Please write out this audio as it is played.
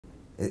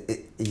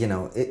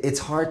it's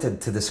hard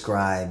to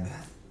describe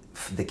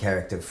the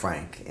character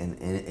Frank in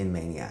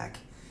MANIAC,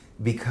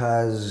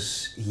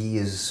 because he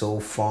is so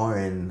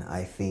foreign,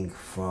 I think,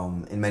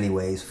 in many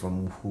ways,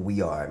 from who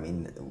we are. I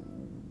mean,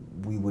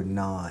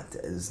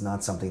 it's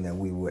not something that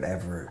we would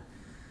ever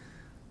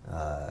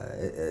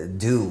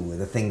do,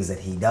 the things that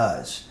he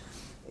does.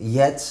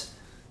 Yet,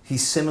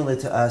 he's similar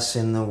to us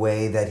in the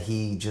way that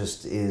he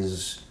just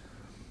is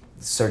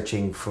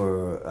searching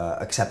for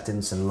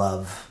acceptance and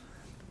love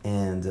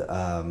and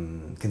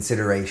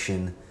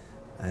consideration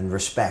and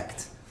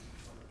respect.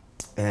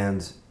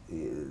 And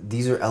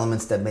these are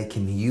elements that make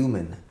him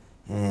human,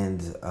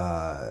 and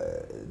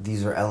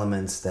these are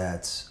elements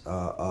that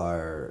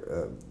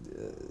are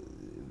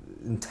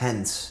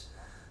intense,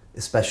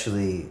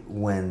 especially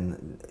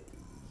when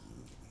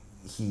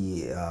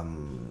he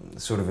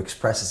sort of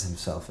expresses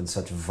himself in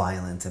such a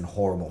violent and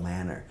horrible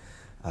manner.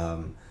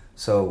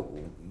 So,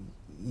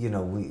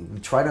 we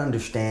try to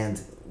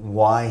understand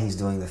why he's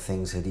doing the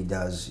things that he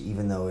does,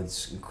 even though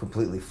it's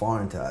completely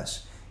foreign to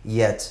us.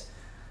 Yet,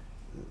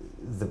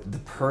 the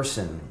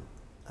person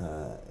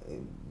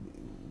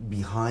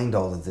behind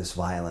all of this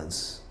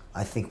violence,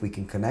 I think we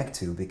can connect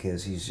to,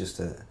 because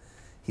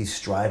he's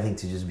striving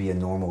to just be a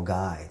normal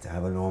guy, to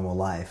have a normal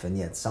life, and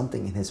yet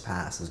something in his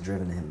past has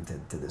driven him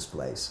to this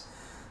place.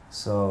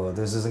 So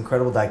there's this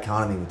incredible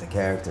dichotomy with the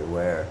character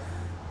where,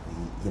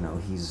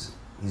 he's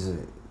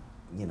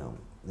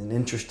an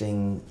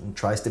interesting, and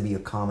tries to be a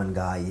common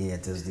guy,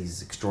 yet does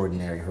these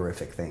extraordinary,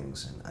 horrific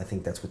things. And I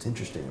think that's what's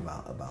interesting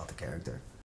about the character.